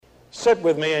Sit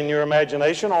with me in your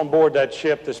imagination on board that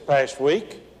ship this past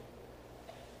week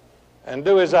and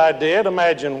do as I did.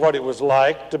 Imagine what it was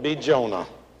like to be Jonah.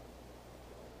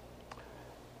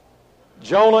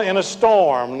 Jonah in a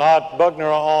storm, not Buckner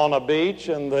on a beach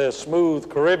in the smooth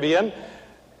Caribbean,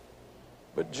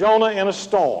 but Jonah in a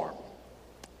storm,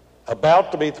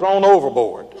 about to be thrown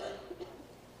overboard,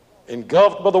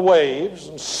 engulfed by the waves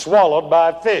and swallowed by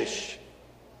a fish.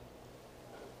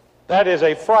 That is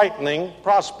a frightening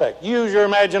prospect. Use your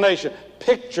imagination.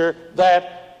 Picture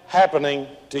that happening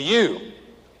to you.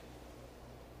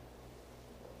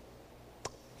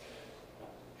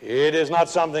 It is not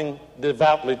something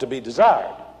devoutly to be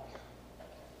desired,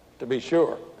 to be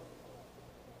sure.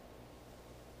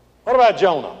 What about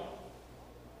Jonah?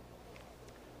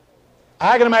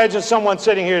 I can imagine someone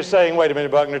sitting here saying, wait a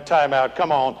minute, Buckner, time out,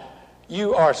 come on.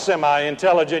 You are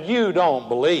semi-intelligent. You don't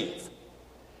believe.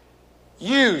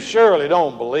 You surely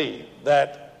don't believe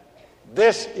that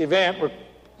this event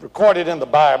recorded in the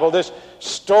Bible, this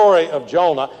story of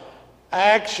Jonah,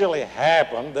 actually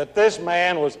happened, that this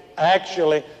man was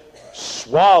actually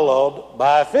swallowed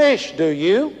by a fish, do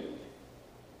you?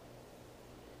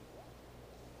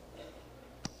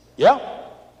 Yeah,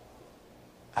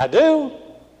 I do.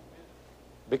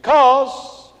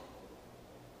 Because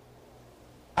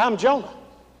I'm Jonah.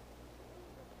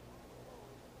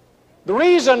 The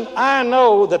reason I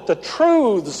know that the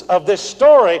truths of this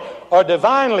story are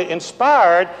divinely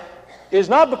inspired is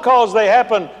not because they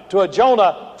happened to a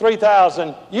Jonah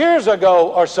 3,000 years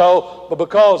ago or so, but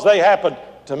because they happened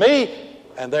to me,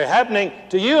 and they're happening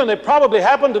to you, and they probably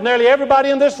happened to nearly everybody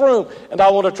in this room. And I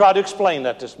want to try to explain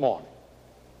that this morning.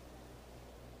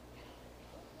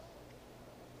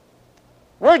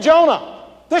 We're Jonah.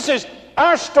 This is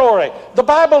our story. The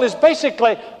Bible is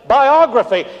basically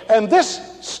biography, and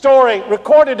this story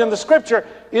recorded in the Scripture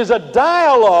is a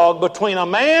dialogue between a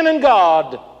man and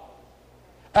God.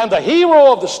 And the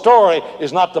hero of the story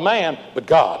is not the man, but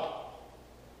God.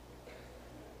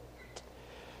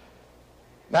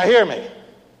 Now hear me.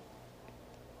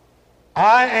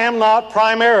 I am not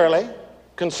primarily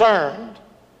concerned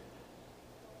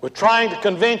with trying to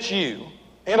convince you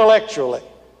intellectually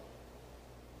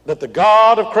that the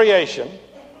God of creation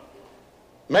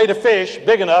made a fish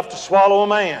big enough to swallow a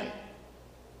man.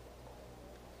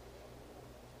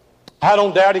 I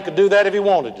don't doubt he could do that if he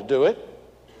wanted to do it.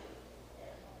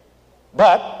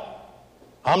 But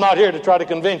I'm not here to try to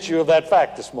convince you of that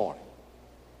fact this morning.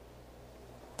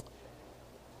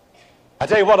 I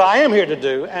tell you what I am here to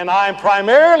do, and I am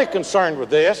primarily concerned with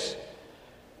this,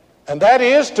 and that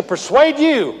is to persuade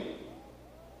you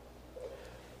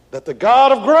that the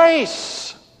God of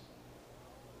grace,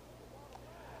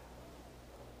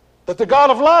 that the God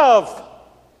of love,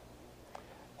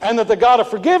 and that the God of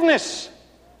forgiveness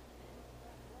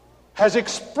has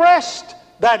expressed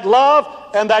that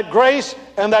love and that grace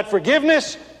and that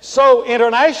forgiveness so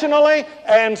internationally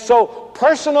and so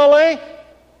personally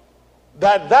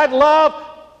that love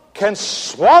can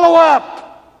swallow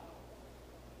up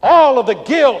all of the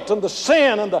guilt and the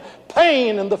sin and the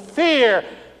pain and the fear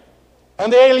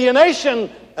and the alienation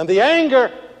and the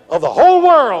anger of the whole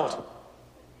world.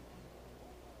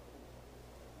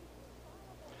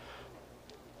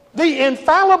 The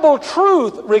infallible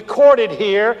truth recorded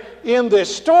here in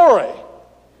this story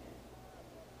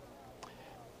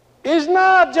is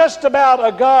not just about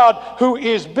a God who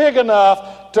is big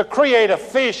enough to create a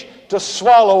fish to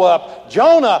swallow up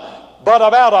Jonah, but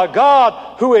about a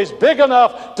God who is big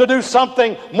enough to do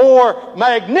something more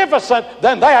magnificent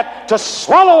than that, to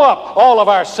swallow up all of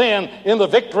our sin in the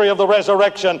victory of the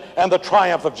resurrection and the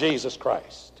triumph of Jesus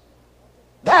Christ.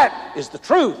 That is the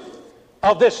truth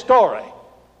of this story.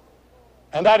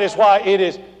 And that is why it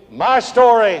is my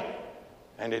story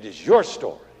and it is your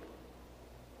story.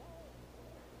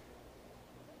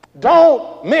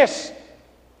 Don't miss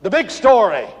the big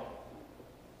story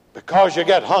because you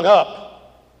get hung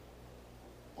up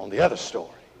on the other story.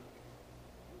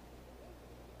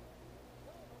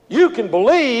 You can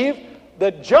believe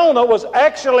that Jonah was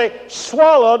actually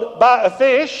swallowed by a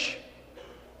fish.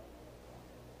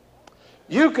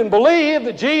 You can believe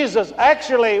that Jesus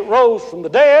actually rose from the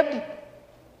dead.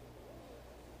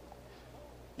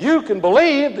 You can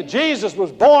believe that Jesus was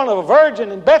born of a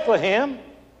virgin in Bethlehem.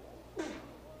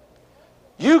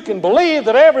 You can believe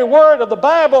that every word of the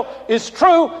Bible is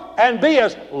true and be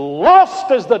as lost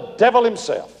as the devil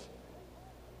himself.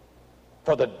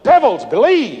 For the devils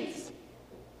believe,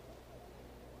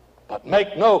 but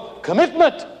make no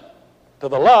commitment to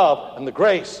the love and the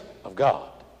grace of God.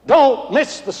 Don't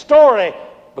miss the story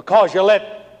because you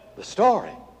let the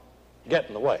story get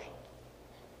in the way.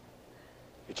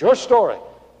 It's your story.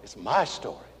 It's my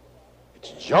story.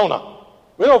 It's Jonah.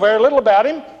 We know very little about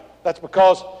him. That's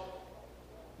because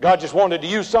God just wanted to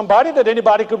use somebody that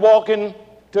anybody could walk into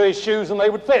his shoes and they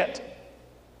would fit.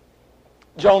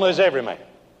 Jonah is every man.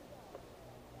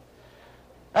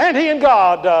 And he and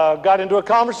God got into a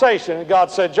conversation, and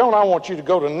God said, Jonah, I want you to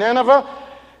go to Nineveh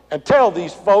and tell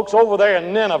these folks over there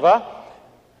in Nineveh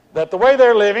that the way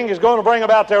they're living is going to bring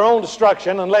about their own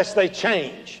destruction unless they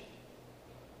change.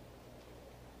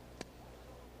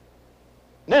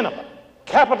 Nineveh,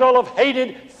 capital of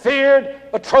hated, feared,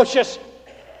 atrocious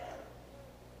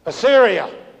Assyria,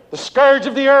 the scourge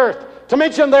of the earth. To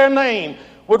mention their name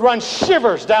would run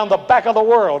shivers down the back of the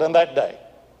world in that day.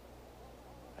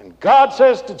 And God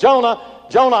says to Jonah,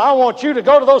 Jonah, I want you to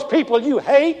go to those people you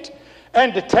hate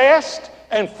and detest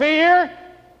and fear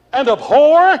and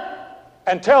abhor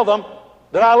and tell them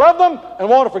that I love them and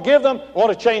want to forgive them and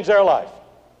want to change their life.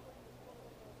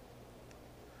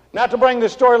 Now, to bring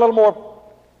this story a little more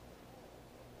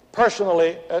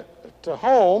personally to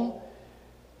home,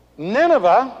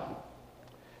 Nineveh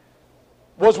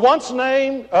was once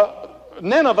named,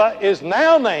 Nineveh is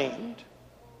now named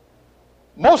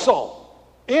Mosul.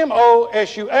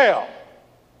 M-O-S-U-L.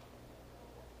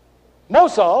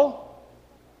 Mosul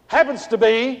happens to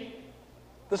be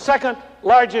the second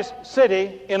largest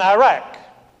city in Iraq.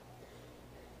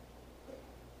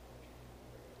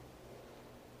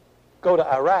 Go to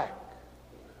Iraq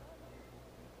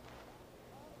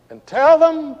and tell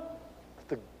them that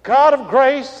the God of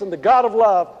grace and the God of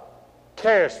love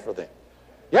cares for them.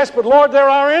 Yes, but Lord, they're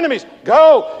our enemies.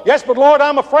 Go. Yes, but Lord,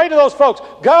 I'm afraid of those folks.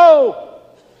 Go.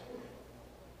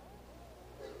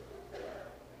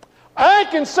 I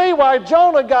can see why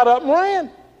Jonah got up and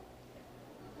ran.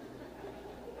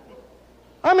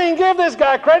 I mean, give this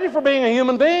guy credit for being a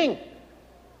human being. It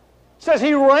says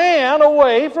he ran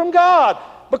away from God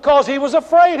because he was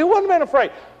afraid. Who wouldn't have been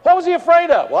afraid? What was he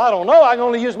afraid of? Well, I don't know. I can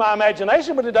only use my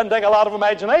imagination, but it doesn't take a lot of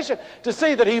imagination to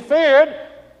see that he feared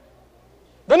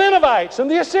the Ninevites and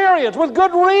the Assyrians. With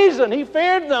good reason, he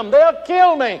feared them. They'll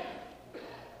kill me.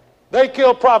 They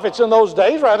killed prophets in those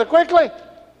days rather quickly.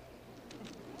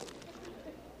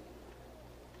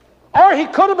 Or he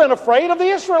could have been afraid of the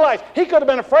Israelites. He could have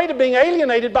been afraid of being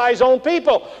alienated by his own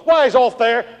people. Why, he's off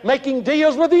there making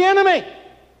deals with the enemy.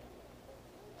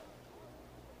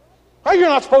 Oh, you're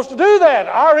not supposed to do that.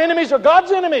 Our enemies are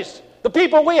God's enemies. The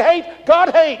people we hate, God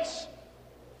hates.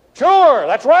 Sure,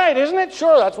 that's right, isn't it?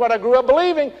 Sure, that's what I grew up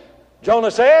believing. Jonah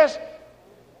says,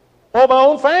 well, my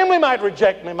own family might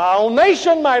reject me. My own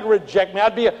nation might reject me.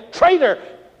 I'd be a traitor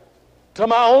to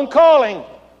my own calling. I'm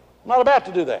not about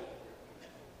to do that.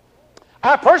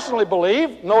 I personally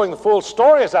believe, knowing the full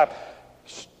story as I've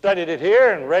studied it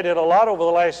here and read it a lot over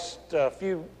the last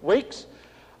few weeks,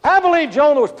 I believe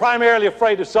Jonah was primarily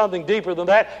afraid of something deeper than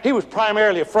that. He was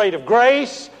primarily afraid of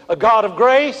grace, a God of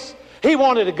grace. He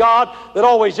wanted a God that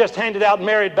always just handed out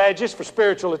merit badges for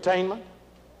spiritual attainment.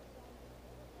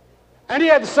 And he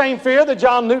had the same fear that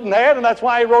John Newton had, and that's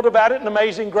why he wrote about it in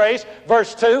Amazing Grace,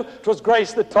 verse 2. It was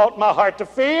grace that taught my heart to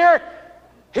fear.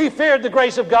 He feared the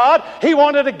grace of God. He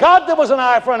wanted a God that was an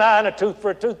eye for an eye and a tooth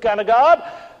for a tooth kind of God,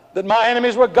 that my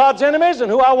enemies were God's enemies,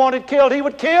 and who I wanted killed, he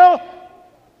would kill.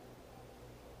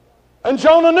 And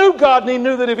Jonah knew God, and he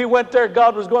knew that if he went there,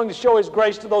 God was going to show his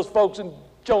grace to those folks, and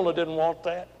Jonah didn't want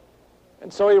that.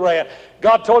 And so he ran.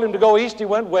 God told him to go east. He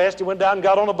went west. He went down and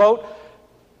got on a boat.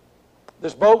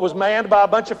 This boat was manned by a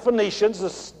bunch of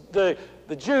Phoenicians. The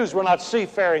Jews were not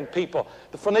seafaring people.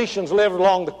 The Phoenicians lived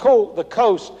along the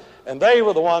coast, and they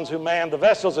were the ones who manned the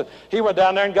vessels. And he went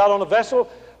down there and got on a vessel,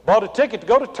 bought a ticket to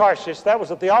go to Tarshish. That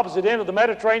was at the opposite end of the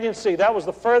Mediterranean Sea. That was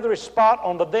the furthest spot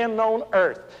on the then known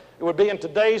earth. It would be in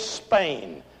today's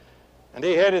Spain. And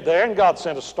he headed there, and God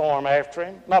sent a storm after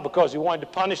him, not because he wanted to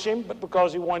punish him, but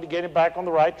because he wanted to get him back on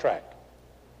the right track.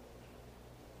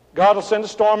 God will send a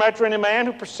storm after any man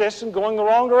who persists in going the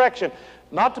wrong direction,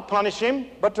 not to punish him,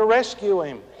 but to rescue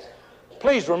him.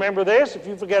 Please remember this, if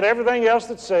you forget everything else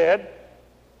that's said,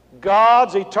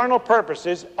 God's eternal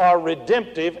purposes are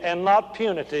redemptive and not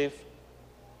punitive.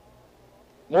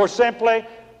 More simply,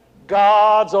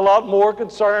 God's a lot more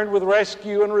concerned with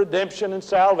rescue and redemption and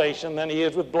salvation than he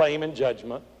is with blame and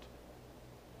judgment.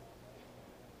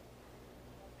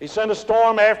 He sent a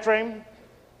storm after him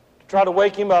to try to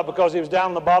wake him up because he was down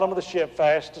in the bottom of the ship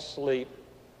fast asleep.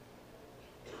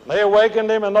 They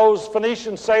awakened him, and those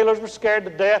Phoenician sailors were scared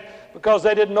to death because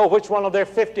they didn't know which one of their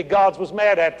 50 gods was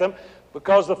mad at them,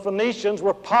 because the Phoenicians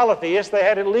were polytheists. They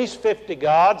had at least 50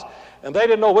 gods, and they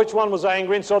didn't know which one was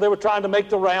angry, and so they were trying to make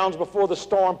the rounds before the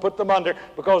storm put them under,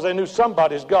 because they knew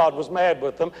somebody's God was mad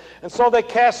with them. And so they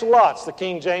cast lots, the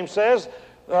King James says.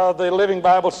 The Living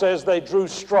Bible says they drew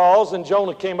straws, and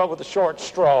Jonah came up with a short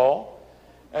straw.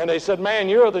 And they said, man,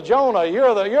 you're the Jonah.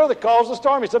 You're the cause of the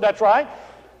storm. He said, that's right.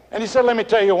 And he said, let me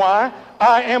tell you why.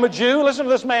 I am a Jew. Listen to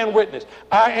this man witness.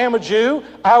 I am a Jew.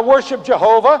 I worship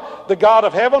Jehovah, the God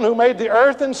of heaven, who made the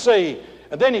earth and sea.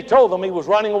 And then he told them he was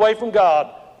running away from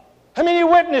God. I mean, he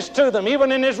witnessed to them, even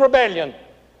in his rebellion.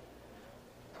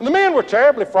 And the men were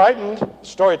terribly frightened, the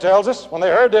story tells us, when they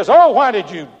heard this. Oh, why did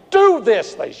you do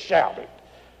this? They shouted.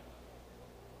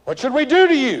 What should we do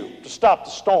to you to stop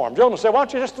the storm? Jonah said, why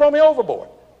don't you just throw me overboard?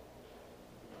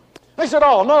 They said,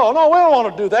 oh, no, we don't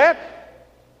want to do that.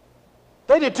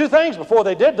 They did two things before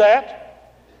they did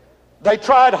that. They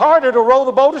tried harder to row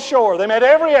the boat ashore. They made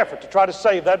every effort to try to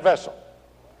save that vessel.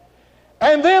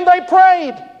 And then they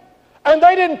prayed. And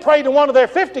they didn't pray to one of their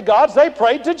 50 gods. They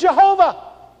prayed to Jehovah.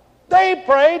 They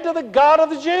prayed to the God of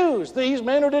the Jews, these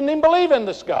men who didn't even believe in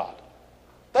this God.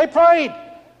 They prayed.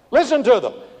 Listen to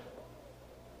them.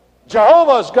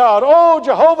 Jehovah's God. Oh,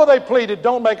 Jehovah, they pleaded,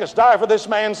 don't make us die for this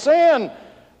man's sin,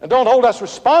 and don't hold us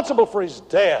responsible for his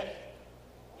death.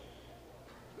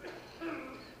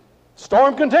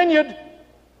 Storm continued.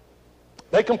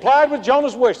 They complied with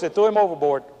Jonah's wish. They threw him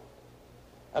overboard,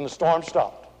 and the storm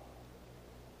stopped.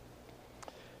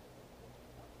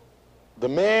 The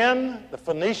men, the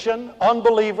Phoenician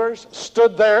unbelievers,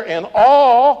 stood there in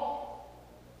awe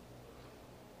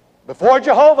before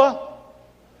Jehovah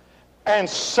and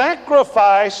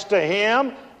sacrificed to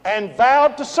him and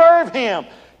vowed to serve him.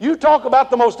 You talk about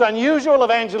the most unusual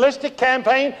evangelistic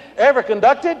campaign ever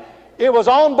conducted. It was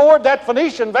on board that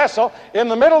Phoenician vessel in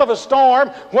the middle of a storm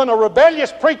when a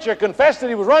rebellious preacher confessed that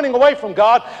he was running away from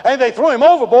God, and they threw him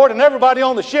overboard, and everybody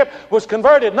on the ship was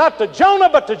converted not to Jonah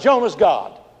but to Jonah's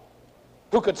God,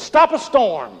 who could stop a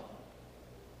storm.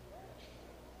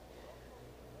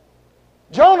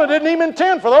 Jonah didn't even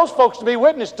intend for those folks to be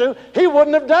witnessed to. He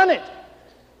wouldn't have done it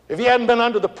if he hadn't been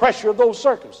under the pressure of those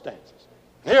circumstances.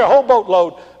 Here, a whole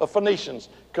boatload of Phoenicians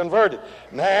converted.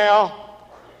 Now,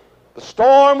 the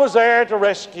storm was there to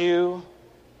rescue,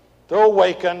 to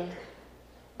awaken,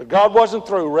 but God wasn't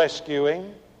through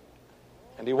rescuing,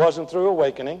 and he wasn't through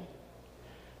awakening.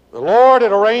 The Lord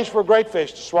had arranged for a great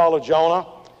fish to swallow Jonah,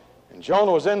 and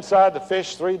Jonah was inside the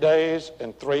fish 3 days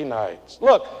and 3 nights.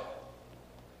 Look,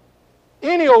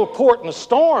 any old port in a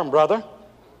storm, brother.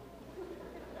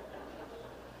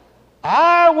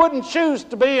 I wouldn't choose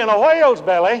to be in a whale's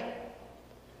belly,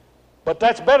 but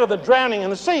that's better than drowning in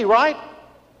the sea, right?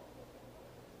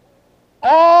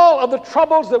 All of the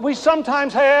troubles that we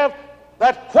sometimes have,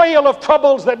 that whale of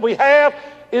troubles that we have,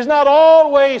 is not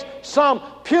always some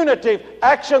punitive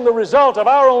action, the result of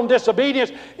our own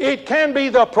disobedience. It can be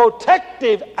the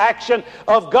protective action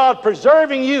of God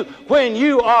preserving you when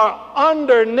you are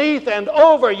underneath and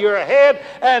over your head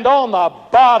and on the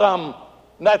bottom.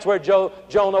 And that's where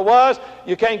Jonah was.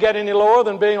 You can't get any lower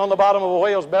than being on the bottom of a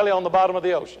whale's belly on the bottom of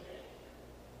the ocean.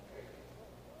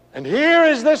 And here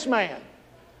is this man.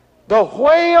 The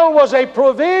whale was a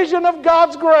provision of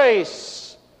God's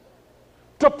grace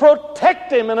to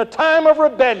protect him in a time of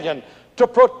rebellion, to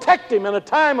protect him in a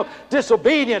time of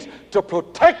disobedience, to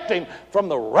protect him from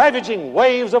the ravaging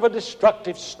waves of a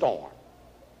destructive storm.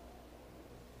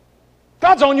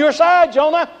 God's on your side,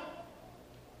 Jonah.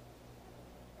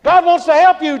 God wants to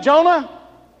help you, Jonah.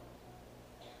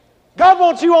 God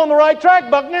wants you on the right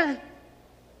track, Buckner.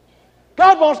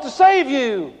 God wants to save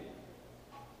you.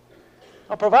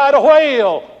 I'll provide a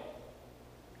whale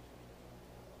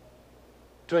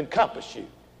to encompass you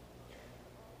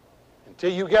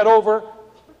until you get over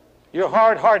your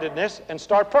hard-heartedness and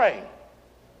start praying.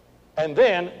 And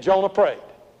then Jonah prayed.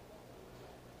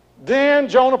 Then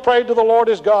Jonah prayed to the Lord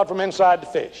his God from inside the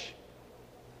fish.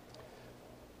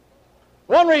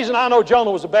 One reason I know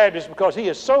Jonah was a Baptist is because he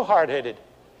is so hard-headed.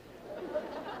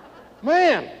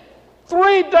 Man,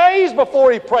 3 days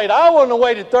before he prayed, I wouldn't have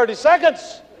waited 30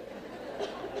 seconds.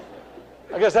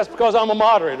 I guess that's because I'm a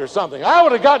moderate or something. I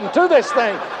would have gotten to this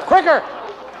thing quicker.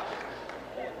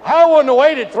 I wouldn't have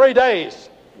waited 3 days.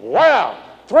 Wow.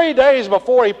 3 days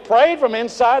before he prayed from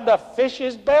inside the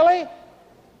fish's belly?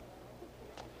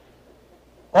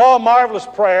 Oh, marvelous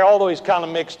prayer, although he's kind of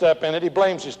mixed up in it. He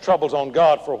blames his troubles on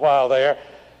God for a while there.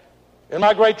 In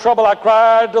my great trouble I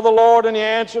cried to the Lord, and he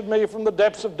answered me. From the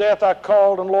depths of death I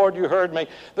called, and Lord, you heard me.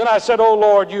 Then I said, O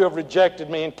Lord, you have rejected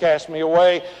me and cast me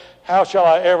away. How shall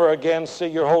I ever again see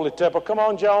your holy temple? Come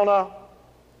on, Jonah.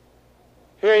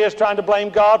 Here he is trying to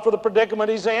blame God for the predicament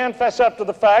he's in. Fess up to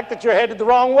the fact that you're headed the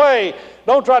wrong way.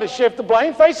 Don't try to shift the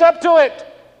blame. Face up to it.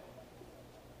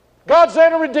 God's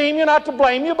there to redeem you, not to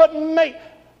blame you, but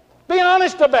be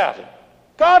honest about it.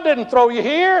 God didn't throw you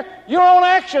here. Your own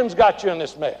actions got you in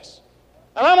this mess.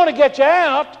 And I'm going to get you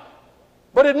out,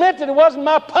 but admit that it wasn't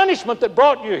my punishment that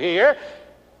brought you here,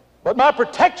 but my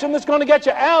protection that's going to get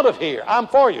you out of here. I'm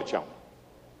for you, Jonah.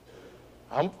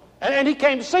 And he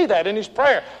came to see that in his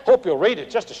prayer. Hope you'll read it.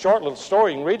 Just a short little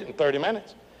story. You can read it in 30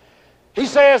 minutes. He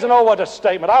says, and oh, what a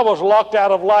statement. I was locked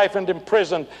out of life and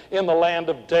imprisoned in the land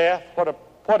of death.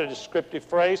 What a descriptive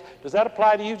phrase. Does that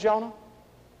apply to you, Jonah?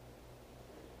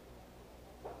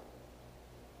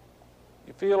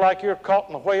 You feel like you're caught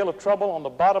in a whale of trouble on the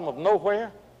bottom of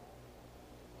nowhere?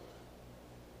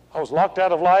 I was locked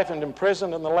out of life and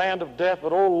imprisoned in the land of death,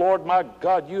 but, oh, Lord, my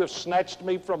God, you have snatched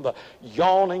me from the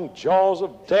yawning jaws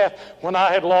of death. When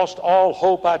I had lost all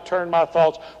hope, I turned my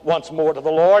thoughts once more to the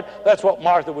Lord. That's what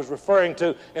Martha was referring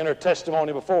to in her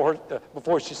testimony before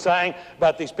she sang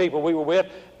about these people we were with.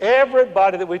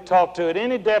 Everybody that we talked to at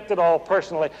any depth at all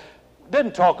personally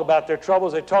didn't talk about their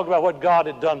troubles. They talked about what God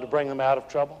had done to bring them out of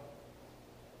trouble,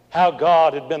 how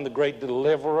God had been the great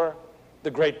deliverer,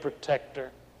 the great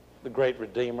protector, the great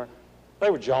redeemer.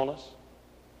 They were Jonahs.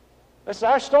 This is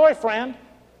our story, friend.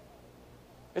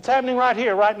 It's happening right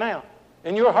here, right now,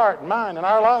 in your heart and mine and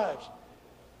our lives.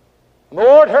 And the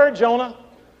Lord heard Jonah.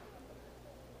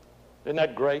 Isn't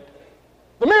that great?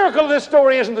 The miracle of this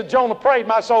story isn't that Jonah prayed.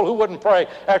 My soul, who wouldn't pray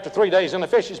after 3 days in the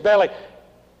fish's belly?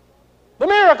 The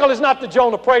miracle is not that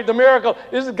Jonah prayed. The miracle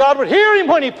is that God would hear him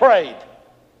when he prayed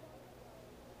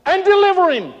and deliver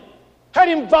him, had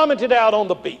him vomited out on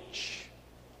the beach.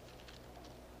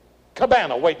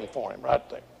 Cabana waiting for him right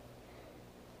there.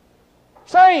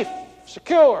 Safe,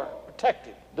 secure,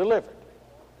 protected, delivered.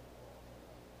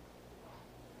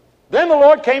 Then the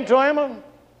Lord came to him a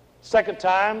second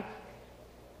time.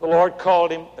 The Lord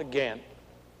called him again.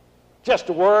 Just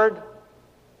a word,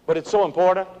 but it's so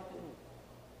important.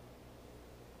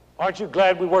 Aren't you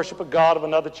glad we worship a God of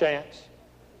another chance?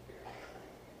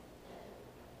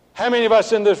 How many of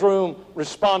us in this room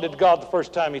responded to God the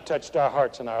first time he touched our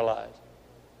hearts and our lives?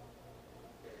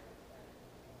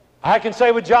 I can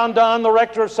say with John Donne, the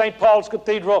rector of St. Paul's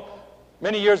Cathedral,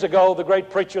 many years ago, the great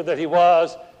preacher that he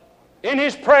was, in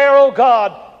his prayer, "Oh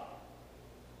God,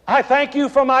 I thank you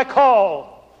for my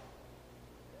call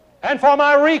and for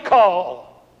my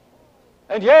recall,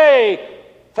 and yea,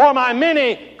 for my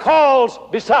many calls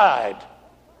beside.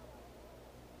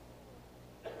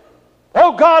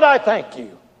 Oh God, I thank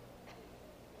you.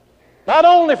 Not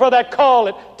only for that call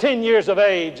at 10 years of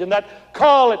age, and that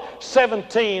call at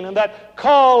 17, and that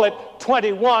call at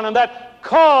 21, and that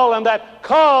call, and that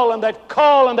call, and that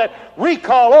call, and that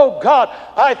recall. Oh God,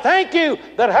 I thank you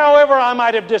that however I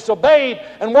might have disobeyed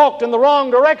and walked in the wrong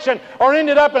direction or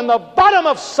ended up in the bottom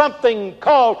of something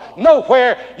called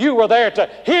nowhere, you were there to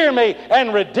hear me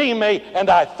and redeem me, and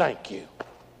I thank you."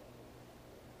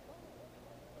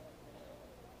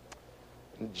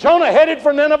 Jonah headed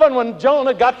for Nineveh, and when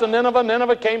Jonah got to Nineveh,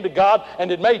 Nineveh came to God,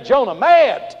 and it made Jonah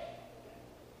mad.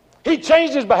 He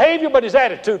changed his behavior, but his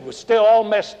attitude was still all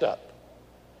messed up.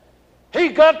 He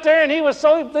got there, and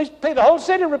the whole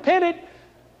city repented,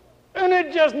 and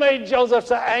it just made Joseph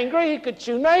so angry he could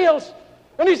chew nails.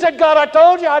 And he said, "God, I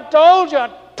told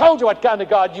you what kind of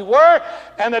God you were,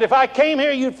 and that if I came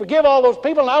here, you'd forgive all those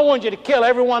people, and I wanted you to kill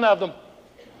every one of them.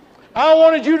 I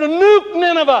wanted you to nuke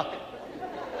Nineveh.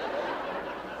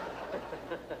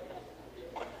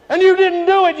 And you didn't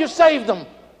do it, you saved them.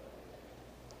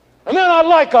 And they're not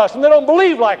like us, and they don't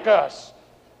believe like us,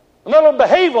 and they don't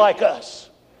behave like us.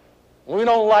 We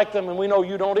don't like them, and we know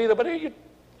you don't either, but you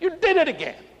did it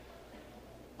again.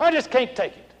 I just can't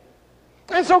take it."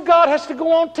 And so God has to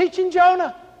go on teaching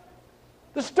Jonah.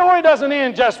 The story doesn't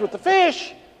end just with the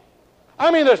fish.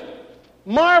 I mean, there's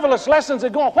marvelous lessons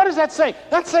that go on. What is that saying?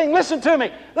 That's saying, listen to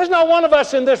me, there's not one of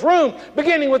us in this room,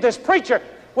 beginning with this preacher,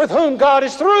 with whom God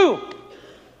is through.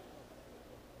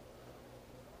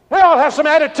 We all have some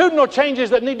attitudinal changes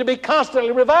that need to be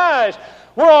constantly revised.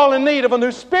 We're all in need of a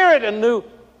new spirit and new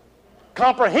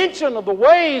comprehension of the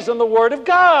ways and the Word of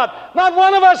God. Not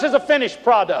one of us is a finished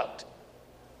product.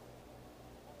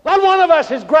 Not one of us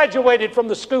has graduated from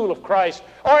the school of Christ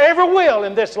or ever will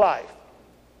in this life.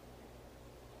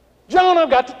 Jonah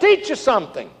got to teach you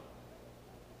something.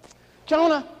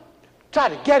 Jonah, try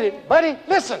to get it, buddy.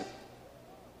 Listen.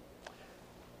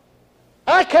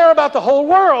 I care about the whole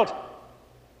world.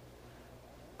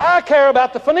 I care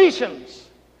about the Phoenicians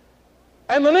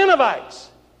and the Ninevites.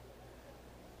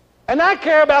 And I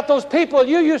care about those people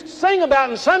you used to sing about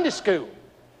in Sunday school.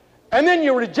 And then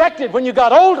you rejected when you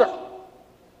got older.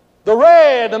 The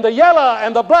red and the yellow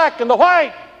and the black and the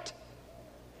white.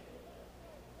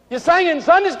 You sang in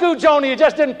Sunday school, Jonah, you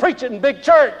just didn't preach it in big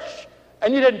church.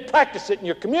 And you didn't practice it in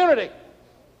your community.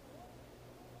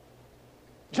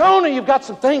 Jonah, you've got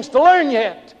some things to learn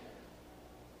yet.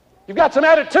 You've got some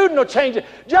attitudinal changes.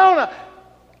 Jonah,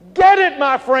 get it,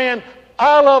 my friend.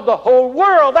 I love the whole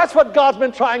world. That's what God's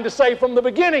been trying to say from the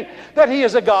beginning, that He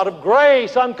is a God of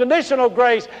grace, unconditional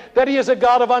grace, that He is a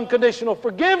God of unconditional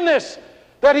forgiveness,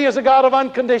 that He is a God of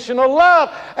unconditional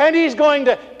love. And He's going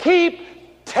to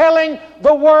keep telling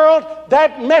the world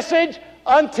that message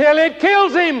until it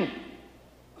kills him.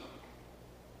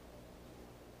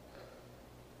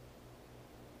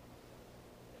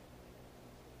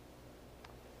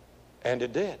 And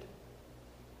it did.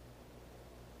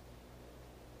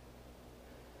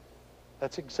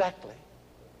 That's exactly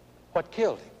what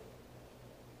killed him.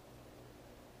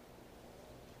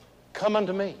 Come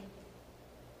unto me,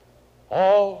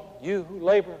 all you who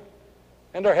labor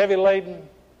and are heavy laden,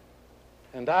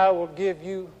 and I will give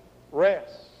you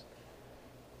rest.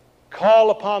 Call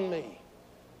upon me,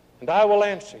 and I will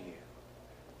answer you.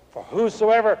 For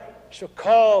whosoever shall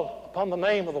call upon the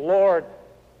name of the Lord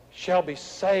shall be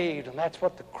saved. And that's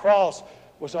what the cross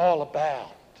was all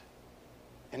about,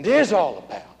 and is all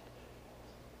about.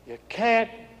 You can't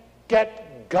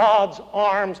get God's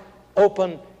arms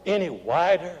open any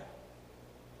wider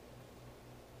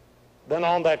than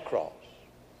on that cross.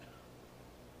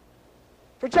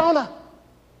 For Jonah,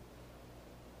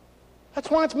 that's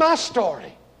why it's my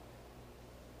story.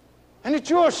 And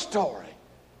it's your story.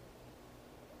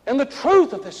 And the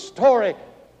truth of this story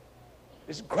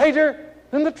is greater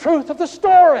than the truth of the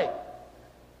story.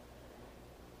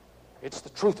 It's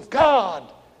the truth of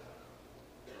God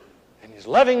and His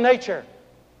loving nature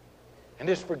and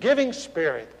His forgiving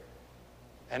spirit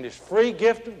and His free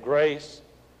gift of grace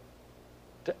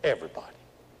to everybody.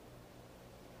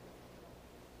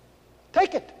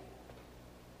 Take it.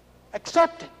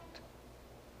 Accept it.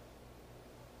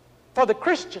 For the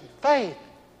Christian faith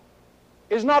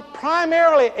is not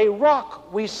primarily a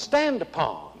rock we stand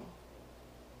upon,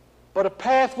 but a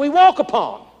path we walk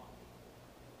upon.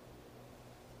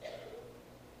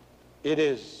 It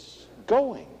is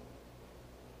going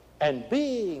and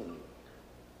being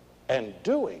and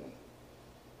doing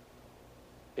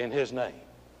in His name.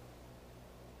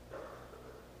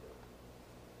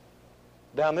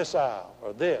 Down this aisle,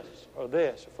 or this, or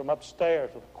from upstairs,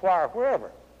 or the choir,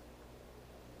 wherever.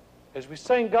 As we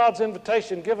sing God's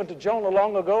invitation given to Jonah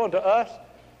long ago and to us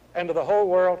and to the whole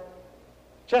world,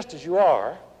 just as you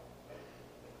are,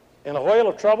 in a whale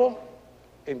of trouble,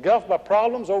 engulfed by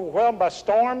problems, overwhelmed by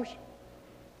storms,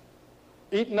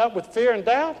 eaten up with fear and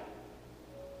doubt,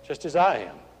 just as I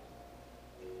am,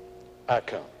 I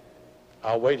come.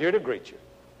 I'll wait here to greet you.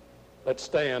 Let's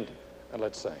stand and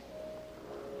let's sing.